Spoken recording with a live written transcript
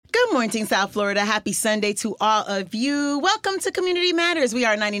Pointing South Florida. Happy Sunday to all of you. Welcome to Community Matters. We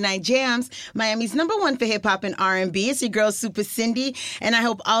are 99 Jams, Miami's #1 for hip-hop and R&B. It's your girl, Super Cindy, and I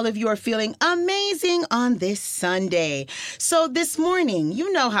hope all of you are feeling amazing on this Sunday. So this morning,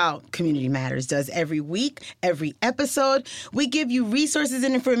 you know how Community Matters does every week, every episode. We give you resources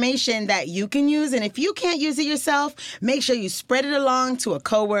and information that you can use, and if you can't use it yourself, make sure you spread it along to a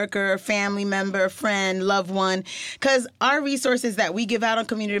coworker, family member, friend, loved one, because our resources that we give out on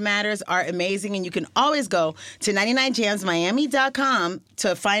Community Matters are amazing, and you can always go to 99jamsmiami.com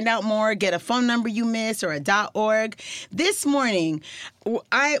to find out more, get a phone number you missed or a .org. This morning,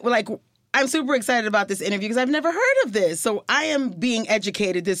 I'm super excited about this interview because I've never heard of this. So I am being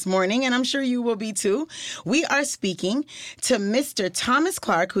educated this morning, and I'm sure you will be too. We are speaking to Mr. Thomas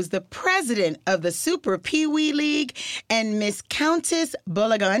Clark, who's the president of the Super Pee Wee League, and Miss Countess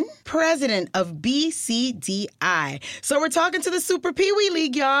Balogun, president of BCDI. So we're talking to the Super Pee Wee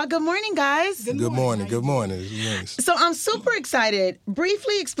League, y'all. Good morning, guys. Good morning. Good morning. Yes. So I'm super excited.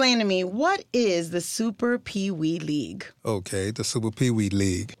 Briefly explain to me, what is the Super Pee Wee League? Okay, the Super Pee Wee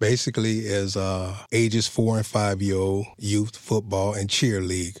League basically is ages 4 and 5-year-old youth football and cheer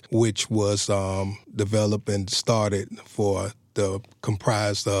league, which was developed and started for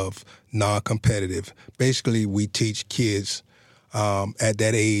comprised of non-competitive. Basically, we teach kids at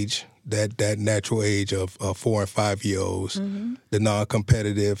that age, that natural age of 4 and 5-year-olds, the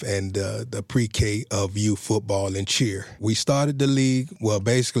non-competitive and the pre-K of youth football and cheer. We started the league. Well,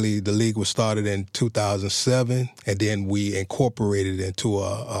 basically, the league was started in 2007, and then we incorporated it into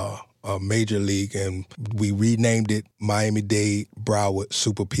a major league, and we renamed it Miami-Dade Broward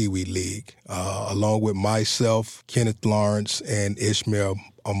Super Pee Wee League, along with myself, Kenneth Lawrence, and Ishmael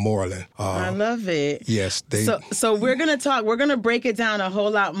Moreland. I love it. Yes. So we're going to talk. We're going to break it down a whole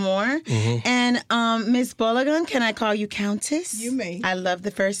lot more. And Miss Balogun, can I call you Countess? You may. I love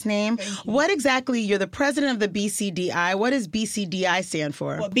the first name. What exactly, you're the president of the BCDI. What does BCDI stand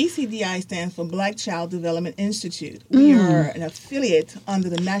for? Well, BCDI stands for Black Child Development Institute. We are an affiliate under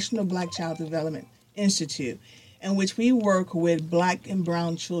the National Black Child Development Institute, in which we work with Black and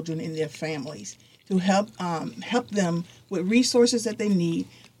brown children and their families to help them with resources that they need.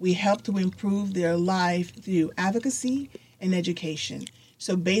 We help to improve their life through advocacy and education.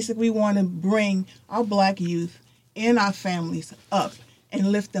 So basically, we want to bring our Black youth and our families up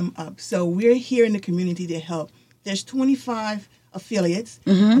and lift them up. So we're here in the community to help. There's 25 affiliates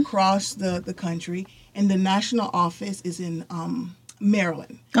across the country, and the national office is in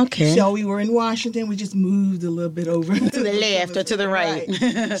Maryland. Okay. So we were in Washington. We just moved a little bit over to the left or to the right.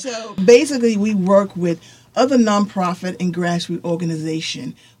 So basically, we work with other nonprofit and grassroots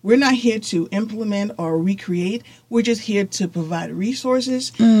organizations. We're not here to implement or recreate. We're just here to provide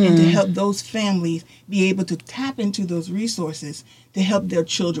resources and to help those families be able to tap into those resources to help their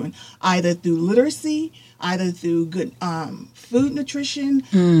children, either through literacy, either through good food nutrition,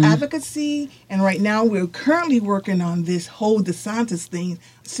 advocacy, and right now we're currently working on this whole DeSantis thing.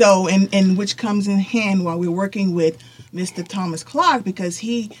 So, and which comes in hand while we're working with Mr. Thomas Clark, because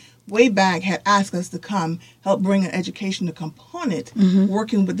he way back had asked us to come help bring an educational component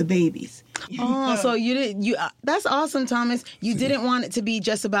working with the babies. Oh, so that's awesome, Thomas. You didn't want it to be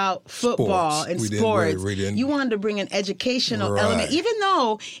just about football and sports. You wanted to bring an educational element, even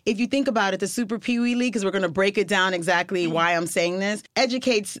though if you think about it, the Super Pee Wee League, because we're going to break it down exactly why I'm saying this,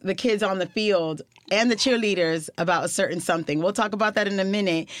 educates the kids on the field and the cheerleaders about a certain something. We'll talk about that in a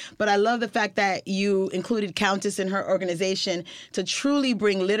minute. But I love the fact that you included Countess in her organization to truly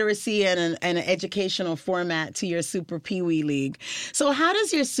bring literacy and an educational format to your Super Pee Wee League. So how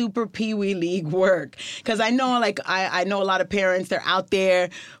does your Super Pee Wee League work? Because I know, I know a lot of parents, they're out there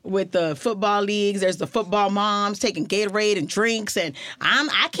with the football leagues. There's the football moms taking Gatorade and drinks, and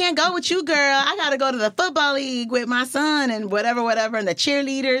I can't go with you, girl. I got to go to the football league with my son and whatever, and the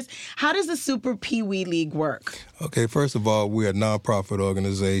cheerleaders. How does the Super Pee Wee League work? Okay, first of all, we're a nonprofit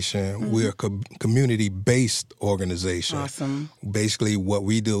organization. We're a community-based organization. Awesome. Basically, what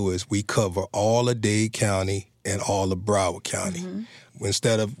we do is we cover all of Dade County and all of Broward County.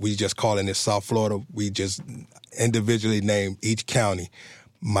 Instead of we just calling it South Florida, we just individually name each county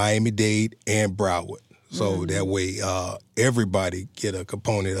Miami-Dade and Broward. So that way everybody get a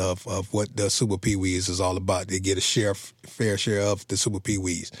component of what the Super Pee Wees is all about. They get a fair share of the Super Pee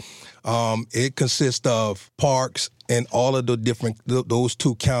Wees. It consists of parks in all of the different, those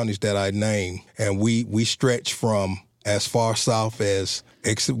two counties that I named. And we stretch from as far south as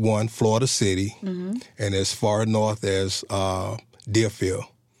Exit 1, Florida City, and as far north as Deerfield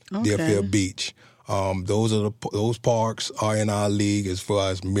Beach. Those parks are in our league as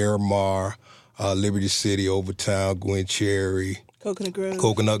far as Miramar, Liberty City, Overtown, Gwen Cherry,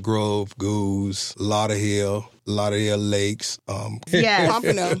 Coconut Grove, Goose, Lauderhill Lakes. Yes.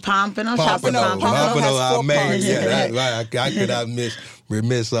 Pompano. Pompano. Pompano has 4 parks. Yeah, right. I could not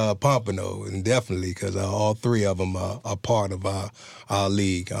remiss Pompano, and definitely because all 3 of them are part of our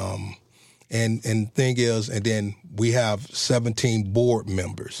league. And the thing is, and then we have 17 board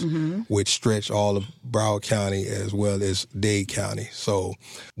members, which stretch all of Broward County as well as Dade County. So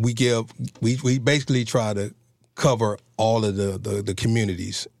we basically try to cover all of the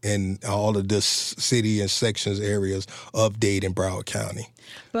communities and all of the city and sections areas of Dade and Broward County.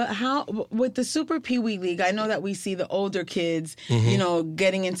 But how, with the Super Pee Wee League, I know that we see the older kids,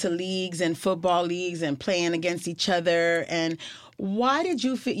 getting into leagues and football leagues and playing against each other. And why did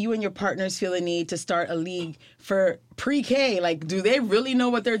you and your partners feel a need to start a league for pre-K? Like, do they really know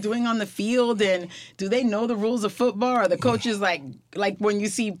what they're doing on the field? And do they know the rules of football? Or the coaches like when you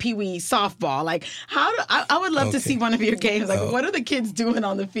see Pee Wee softball? Like, I would love to see one of your games. Like, what are the kids doing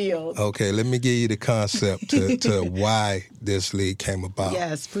on the field? Okay, let me give you the concept to why this league came about.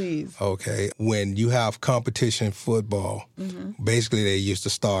 Yes, please. Okay, when you have competition football, basically they used to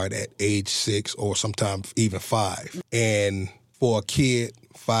start at age 6 or sometimes even 5. And for a kid,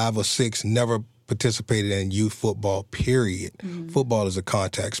 5 or 6, never participated in youth football, period. Football is a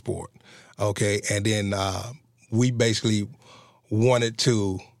contact sport, okay? And then we basically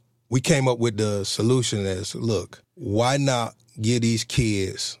we came up with the solution as, look, why not give these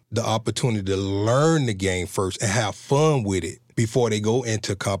kids the opportunity to learn the game first and have fun with it before they go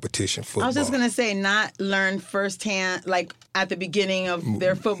into competition football? I was just going to say, not learn firsthand, like at the beginning of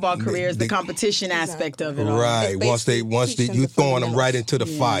their football careers, the competition aspect of it all. Right. Once you throwing them right into the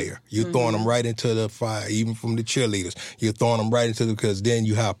fire. You're throwing them right into the fire, even from the cheerleaders. You're throwing them right into because then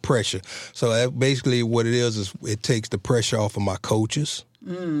you have pressure. So basically what it is it takes the pressure off of my coaches.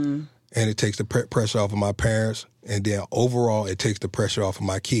 And it takes the pressure off of my parents. And then overall, it takes the pressure off of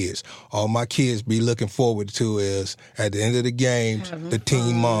my kids. All my kids be looking forward to is, at the end of the game, the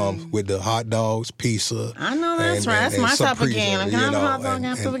team moms with the hot dogs, pizza. I know that's right. That's my type of game. I'm going to have a hot dog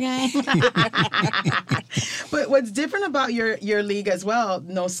after the game. But what's different about your league as well,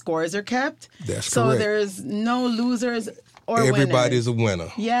 no scores are kept. That's correct. So there's no losers or winners. Everybody's a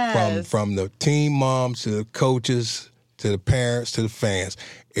winner. Yes. From the team moms to the coaches to the parents to the fans.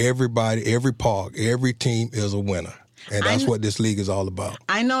 Everybody, every park, every team is a winner. And that's what this league is all about.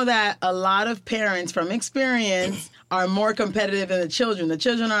 I know that a lot of parents, from experience, are more competitive than the children. The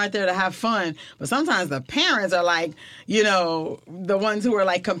children are out there to have fun. But sometimes the parents are like, the ones who are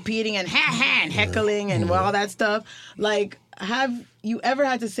like competing and heckling and all that stuff. Like, have you ever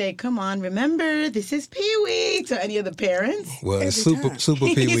had to say, come on, remember, this is Pee Wee, to any of the parents? Well, it's Super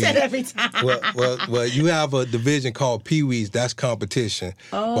Pee Wee. He said every time. Well, you have a division called Pee Wees. That's competition.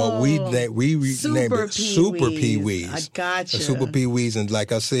 Oh, but we named it Super Pee Wees. I gotcha. Super Pee Wees, and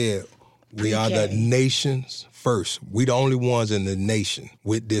like I said, we are the nation's first. We the only ones in the nation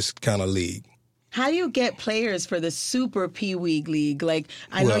with this kind of league. How do you get players for the Super Pee Wee League? Like,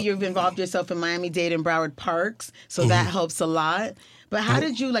 I know you've involved yourself in Miami-Dade and Broward Parks, so that helps a lot. But how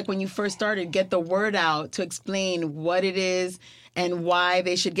did you, like, when you first started, get the word out to explain what it is and why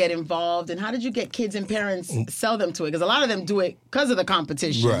they should get involved? And how did you get kids and parents sell them to it? Because a lot of them do it because of the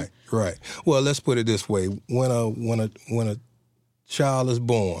competition. Right. Well, let's put it this way: when a child is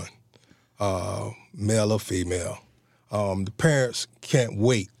born, male or female, the parents can't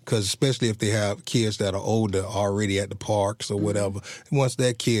wait, because especially if they have kids that are older already at the parks or whatever. Once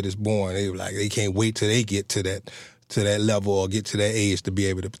that kid is born, they can't wait till they get to that level or get to that age to be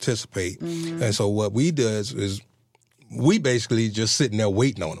able to participate. And so what we do is we basically just sitting there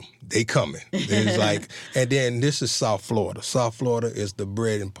waiting on them. They coming. It's like, and then this is South Florida. South Florida is the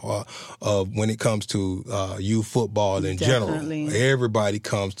bread and part of when it comes to youth football in general. Everybody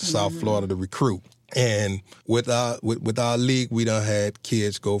comes to South Florida to recruit. And with our league, we done had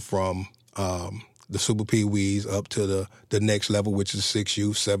kids go from the Super Pee Wees up to the next level, which is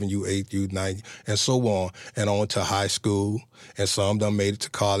 6U, 7U, 8U, 9U, and so on to high school. And some done made it to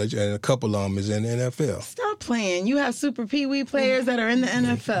college, and a couple of them is in the NFL. Stop playing. You have Super Pee Wee players that are in the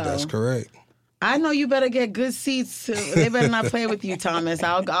NFL. That's correct. I know you better get good seats. They better not play with you, Thomas.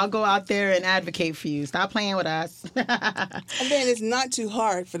 I'll go out there and advocate for you. Stop playing with us. And then it's not too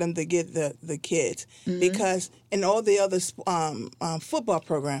hard for them to get the kids, because in all the other football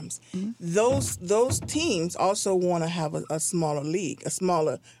programs, those teams also want to have a smaller league, a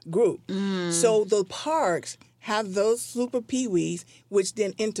smaller group. So the parks have those Super Pee Wees, which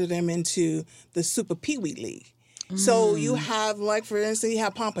then enter them into the Super Pee Wee League. So you have, like, for instance, you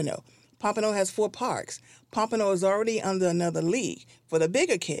have Pompano. Pompano has 4 parks. Pompano is already under another league for the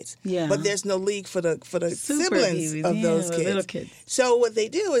bigger kids. Yeah. But there's no league for the Super siblings Peewees, of those the kids. little kids. So what they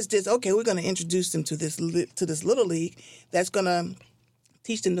do is just, okay, we're going to introduce them to this little league that's going to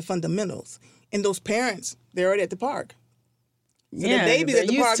teach them the fundamentals. And those parents, they're already at the park. So the baby's at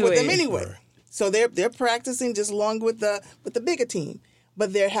the park with them anyway. Right. So they're practicing just along with the bigger team,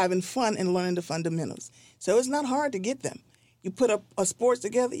 but they're having fun and learning the fundamentals. So it's not hard to get them. You put a sports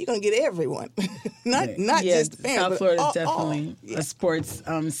together, you're going to get everyone, not just the parents. South Florida is definitely a sports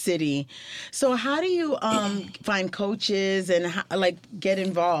city. So how do you find coaches and get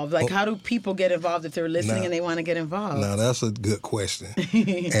involved? Like, how do people get involved if they're listening and they want to get involved? Now, that's a good question.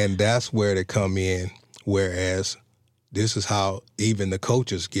 And that's where they come in, whereas this is how even the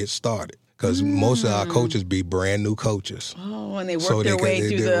coaches get started. Because most of our coaches be brand new coaches. Oh, and they work their way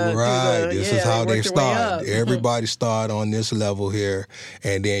through the... Right, this is how they start. Everybody start on this level here,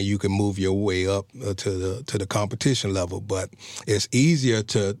 and then you can move your way up to the competition level. But it's easier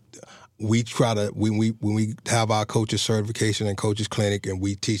to... We try to, when we have our coaches certification and coaches clinic and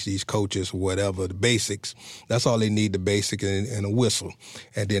we teach these coaches whatever, the basics, that's all they need, the basic and a whistle.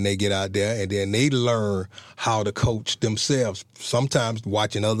 And then they get out there and then they learn how to coach themselves, sometimes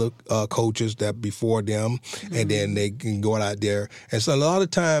watching other coaches that before them, and then they can go out there. And so a lot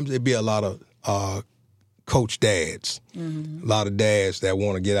of times it'd be a lot of coach dads, a lot of dads that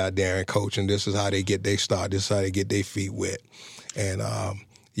want to get out there and coach, and this is how they get their start, this is how they get their feet wet. And,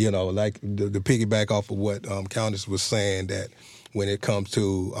 you know, like the piggyback off of what Countess was saying, that when it comes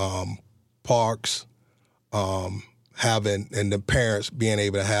to parks, having and the parents being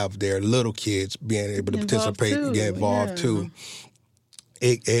able to have their little kids being able to participate and get involved too,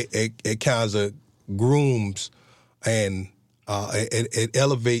 it kind of grooms and it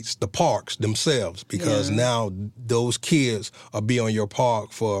elevates the parks themselves, because now those kids will be on your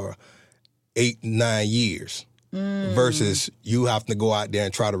park for 8-9 years. Versus you have to go out there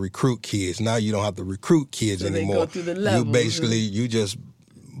and try to recruit kids. Now you don't have to recruit kids anymore. They go through the levels. You basically, you just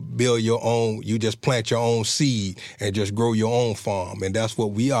build your own, you just plant your own seed and just grow your own farm. And that's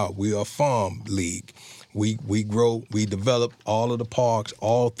what we are. We are a farm league. We grow, we develop all of the parks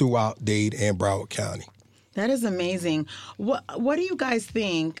all throughout Dade and Broward County. That is amazing. What do you guys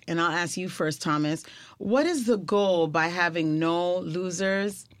think, and I'll ask you first, Thomas, what is the goal by having no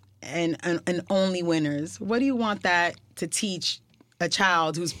losers and only winners? What do you want that to teach a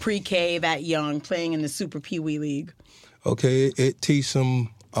child who's pre-K, that young, playing in the Super Pee Wee League? Okay, it teaches them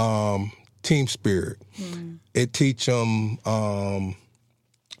team spirit. It teaches them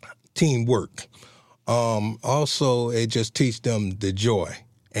teamwork. Also, it just teaches them the joy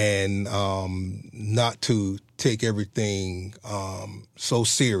and not to take everything so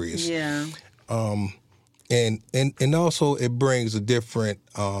serious. Yeah. And also it brings a different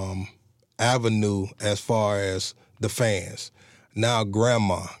avenue as far as the fans. Now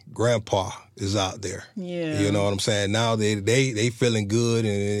grandpa is out there. Yeah. You know what I'm saying? Now they feeling good,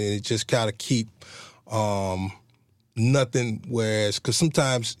 and it just kind of keep nothing, whereas, because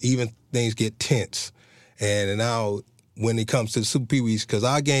sometimes even things get tense. And now when it comes to the Super Pee Wees, because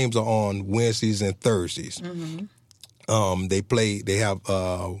our games are on Wednesdays and Thursdays. They have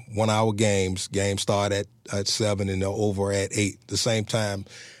 1 hour games. Games start at 7 and they're over at 8, the same time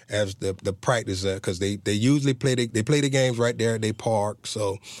as the practice, because they usually play the games right there at their park,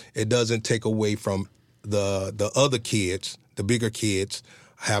 so it doesn't take away from the other kids, the bigger kids,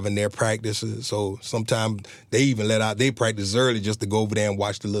 having their practices. So sometimes they even let out their practice early just to go over there and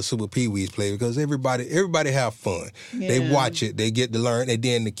watch the little Super Pee Wees play, because everybody have fun. Yeah. They watch it, they get to learn, and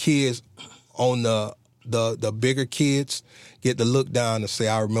then the kids on the bigger kids get to look down and say,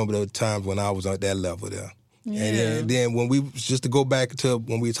 I remember those times when I was at that level there. Yeah. And then when we, just to go back to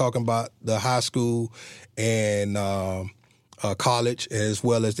when we were talking about the high school and college as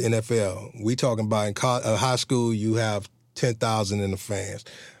well as the NFL, we talking about in high school you have 10,000 in the fans.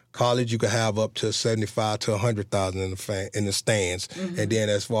 College, you could have up to 75 to 100,000 in the stands. And then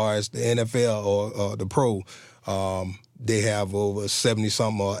as far as the NFL or the pro, they have over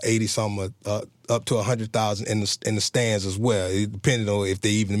 70-something or 80-something, up to 100,000 in the stands as well, depending on if they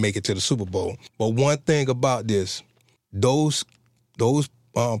even make it to the Super Bowl. But one thing about this, those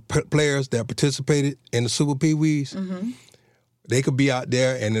players that participated in the Super Pee Wees, they could be out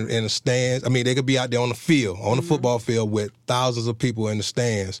there in the stands. I mean, they could be out there on the field, on the football field with thousands of people in the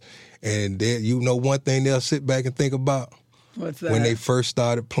stands. And one thing they'll sit back and think about? What's that? When they first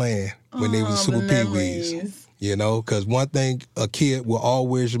started playing, when they was Super Pee Wees. You know, because one thing a kid will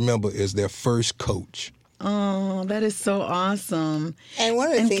always remember is their first coach. Oh, that is so awesome. And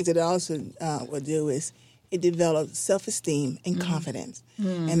one of the things that it also will do is it develops self-esteem and confidence.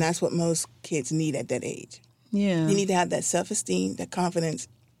 And that's what most kids need at that age. Yeah. You need to have that self-esteem, that confidence,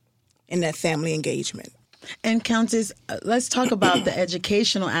 and that family engagement. And Countess, let's talk about the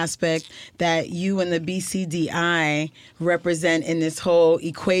educational aspect that you and the BCDI represent in this whole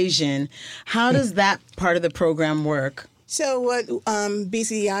equation. How does that part of the program work? So what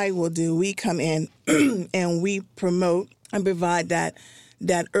BCDI will do, we come in and we promote and provide that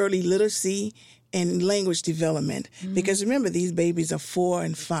early literacy and language development. Because remember, these babies are 4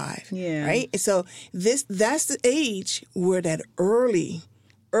 and 5, right? And so that's the age where that early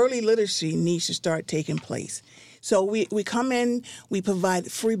literacy needs to start taking place. So we come in, we provide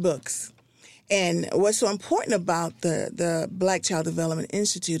free books. And what's so important about the Black Child Development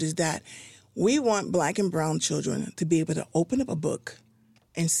Institute is that we want Black and brown children to be able to open up a book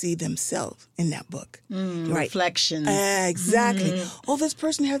and see themselves in that book. Right? Reflections. Exactly. Oh, this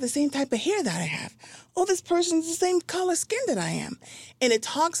person has the same type of hair that I have. Oh, this person's the same color skin that I am. And it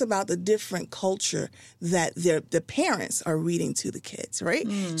talks about the different culture that the parents are reading to the kids, right?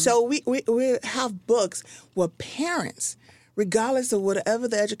 So we have books where parents, regardless of whatever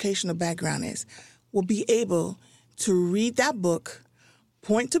the educational background is, will be able to read that book,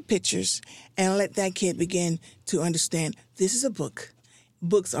 point to pictures, and let that kid begin to understand this is a book.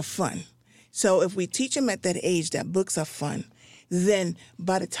 Books are fun. So if we teach them at that age that books are fun, then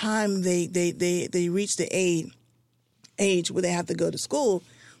by the time they reach the age where they have to go to school,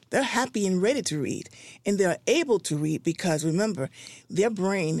 they're happy and ready to read. And they're able to read because, remember, their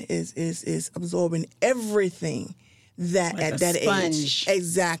brain is absorbing everything that like at a that sponge. age.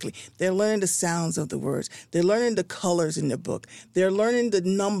 Exactly. They're learning the sounds of the words. They're learning the colors in the book. They're learning the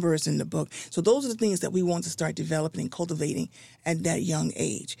numbers in the book. So those are the things that we want to start developing and cultivating at that young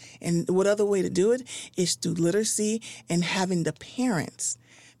age. And what other way to do it is through literacy and having the parents.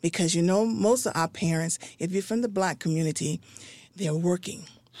 Because, most of our parents, if you're from the Black community, they're working.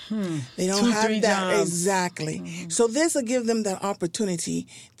 They don't 2, have 3 that. jobs. Exactly. So this will give them that opportunity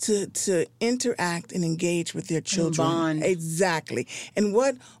to interact and engage with their children. bond. Exactly. And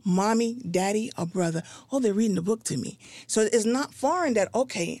what mommy, daddy, or brother, they're reading the book to me. So it's not foreign that,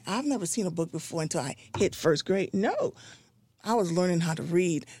 okay, I've never seen a book before until I hit first grade. No. I was learning how to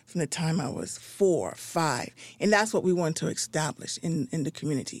read from the time I was 4, 5. And that's what we want to establish in the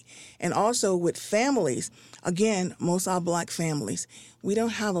community. And also with families, again, most of our Black families, we don't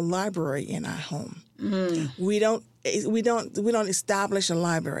have a library in our home. We don't establish a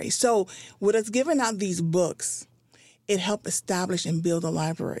library. So with us giving out these books, it helped establish and build a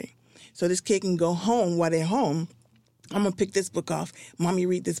library. So this kid can go home while they're home. I'm going to pick this book off. Mommy,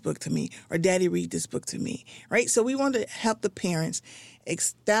 read this book to me. Or Daddy, read this book to me. Right? So we want to help the parents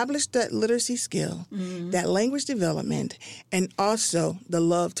establish that literacy skill, that language development, and also the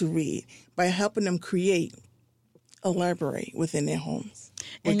love to read by helping them create a library within their homes,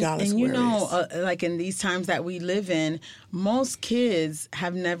 regardless and where it is. like in these times that we live in, most kids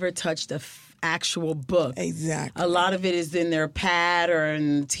have never touched a actual book. Exactly. A lot of it is in their pad or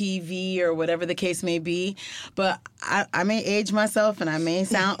in TV or whatever the case may be. But I may age myself and I may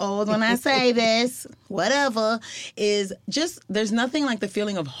sound old when I say this, whatever, is just there's nothing like the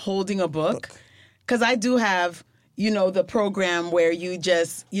feeling of holding a book. Because I do have, the program where you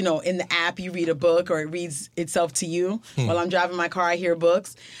just, in the app you read a book or it reads itself to you. While I'm driving my car, I hear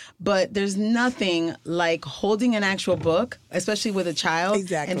books. But there's nothing like holding an actual book, especially with a child,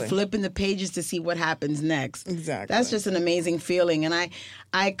 Exactly. and flipping the pages to see what happens next. Exactly. That's just an amazing feeling. And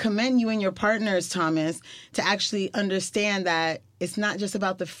I commend you and your partners, Thomas, to actually understand that it's not just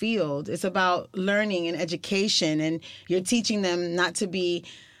about the field. It's about learning and education. And you're teaching them not to be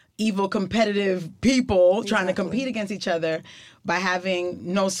evil, competitive people trying to compete against each other by having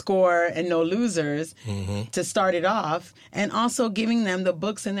no score and no losers to start it off, and also giving them the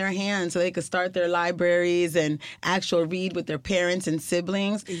books in their hands so they could start their libraries and actual read with their parents and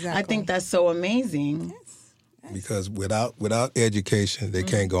siblings. Exactly. I think that's so amazing. Because without education, they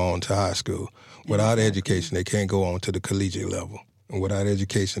can't go on to high school. Without education, they can't go on to the collegiate level. And without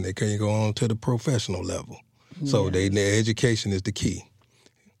education, they can't go on to the professional level. So their education is the key.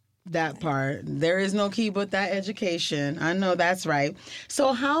 That part. There is no key but that education. I know that's right.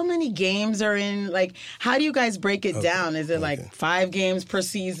 So how many games are in, how do you guys break it down? Is it 5 games per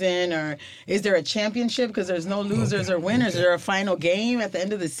season, or is there a championship because there's no losers or winners? Is there a final game at the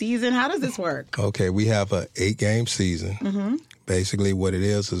end of the season? How does this work? Okay, we have a 8-game season. Basically what it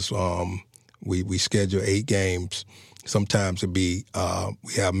is we schedule 8 games. Sometimes it be,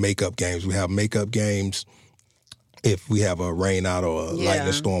 we have makeup games. We have makeup games if we have a rain out or a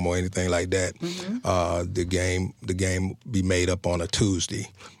lightning storm or anything like that. The game be made up on a Tuesday.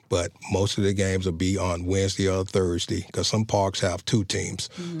 but most of the games will be on Wednesday or Thursday because some parks have 2 teams.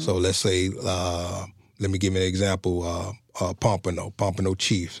 So let's say, let me give you an example. Pompano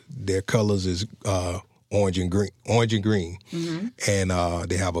Chiefs. Their colors is orange and green, and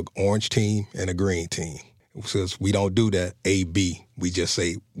they have an orange team and a green team. Since we don't do that A-B, we just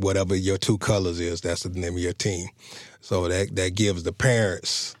say whatever your 2 colors is, that's the name of your team. So that gives the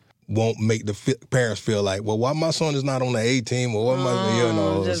parents, won't make the parents feel like, well, why my son is not on the A team, or what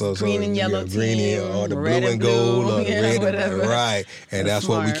my, just green and yellow team, or the red blue and gold, blue, or the red, whatever. Right. And that's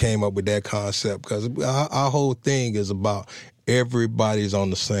what we came up with that concept, because our whole thing is about everybody's on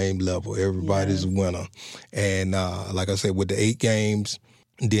the same level, everybody's a winner. And like I said, with the 8 games,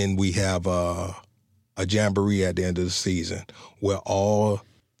 then we have a jamboree at the end of the season where all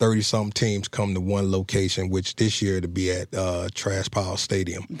 30-something teams come to one location, which this year to be at Trash Pile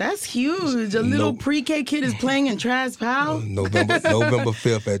Stadium. That's huge. A little pre-K kid is playing in Trash Pile? November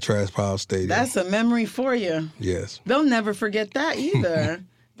 5th at Trash Pile Stadium. That's a memory for you. Yes. They'll never forget that either.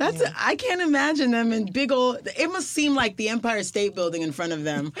 I can't imagine them in big old, it must seem like the Empire State Building in front of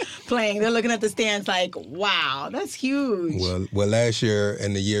them playing. They're looking at the stands like, wow, that's huge. Well, last year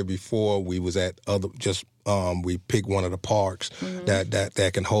and the year before, we was at we picked one of the parks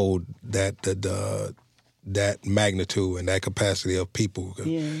that can hold that magnitude and that capacity of people.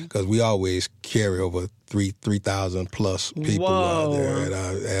 Because we always carry over 3,000 plus people out there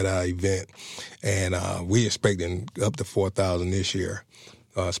at our event. And we expecting up to 4,000 this year.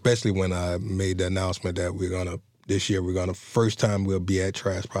 Especially when I made the announcement that this year first time we'll be at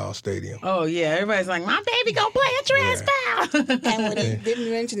Trash Pile Stadium. Oh, yeah. Everybody's like, my baby gonna play at Trash Pile. And what he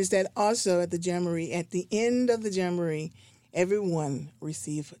didn't mention is that also at the Jamboree, at the end of the Jamboree, everyone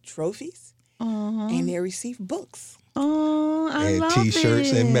receive trophies and they receive books. Oh, I love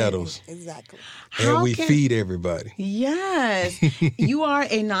T-shirts and medals. Exactly. And we feed everybody. Yes. You are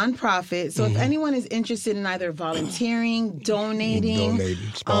a nonprofit, so if anyone is interested in either volunteering, donating,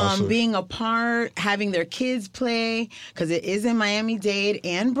 being a part, having their kids play, because it is in Miami-Dade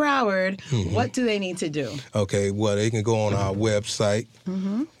and Broward, what do they need to do? Okay, well, they can go on our website,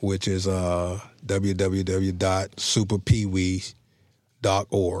 which is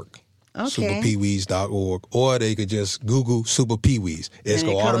www.superpeewees.org. Superpeewees.org, or they could just Google Super Peewees. It's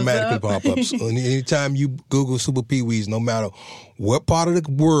going to automatically pop up. So anytime you Google Super Peewees, no matter what part of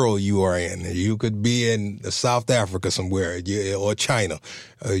the world you are in, you could be in South Africa somewhere or China.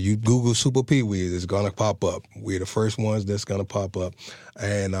 You Google Super Peewees, it's going to pop up. We're the first ones that's going to pop up.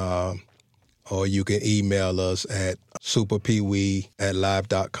 And or you can email us at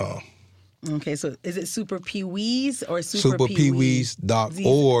superpeewee@live.com. Okay, so is it Super Peewees or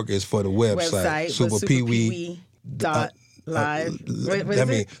Superpeewees.org is for the website. Superpeewee.live.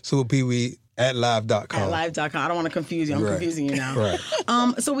 Superpeewee@live.com. At live.com. I don't want to confuse you. I'm confusing you now. Right.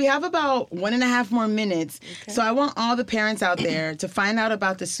 So we have about 1.5 more minutes. Okay. So I want all the parents out there to find out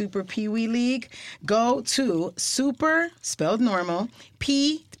about the Super Peewee League. Go to super, spelled normal,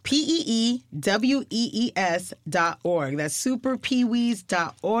 PEEWEES.org. That's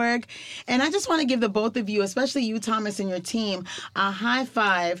superpeewees.org. And I just want to give the both of you, especially you, Thomas, and your team, a high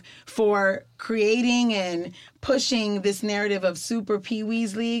five for creating and pushing this narrative of Super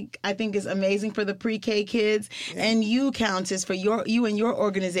Peewees League. I think is amazing for the pre-K kids. Yeah. And you, Countess, for you and your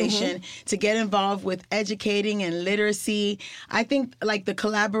organization to get involved with educating and literacy. I think like the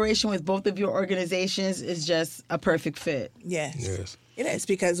collaboration with both of your organizations is just a perfect fit. Yes. It is,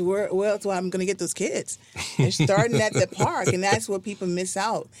 because that's why I'm going to get those kids. They're starting at the park, and that's what people miss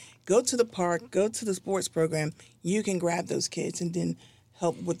out. Go to the park, go to the sports program. You can grab those kids and then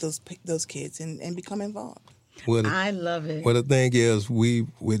help with those kids and become involved. I love it. Well, the thing is, we're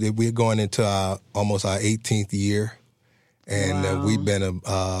going into almost our 18th year. And we've been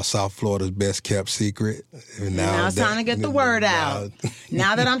South Florida's best kept secret. And now it's time to get the word out.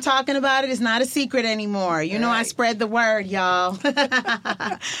 Now that I'm talking about it, it's not a secret anymore. You know, I spread the word, y'all.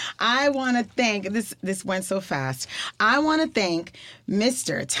 I want to thank, this went so fast. I want to thank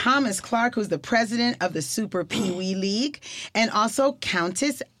Mr. Thomas Clark, who's the president of the Super Peewee League, and also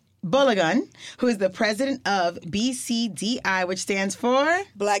Countess Balogun, who is the president of BCDI, which stands for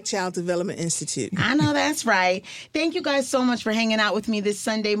Black Child Development Institute. I know that's right. Thank you guys so much for hanging out with me this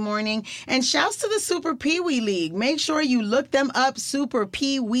Sunday morning. And shouts to the Super Peewee League. Make sure you look them up,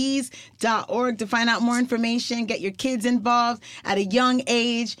 superpeewees.org, to find out more information, get your kids involved at a young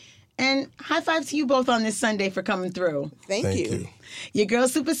age. And high five to you both on this Sunday for coming through. Thank you. Your girl,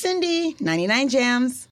 Super Cindy, 99 Jams.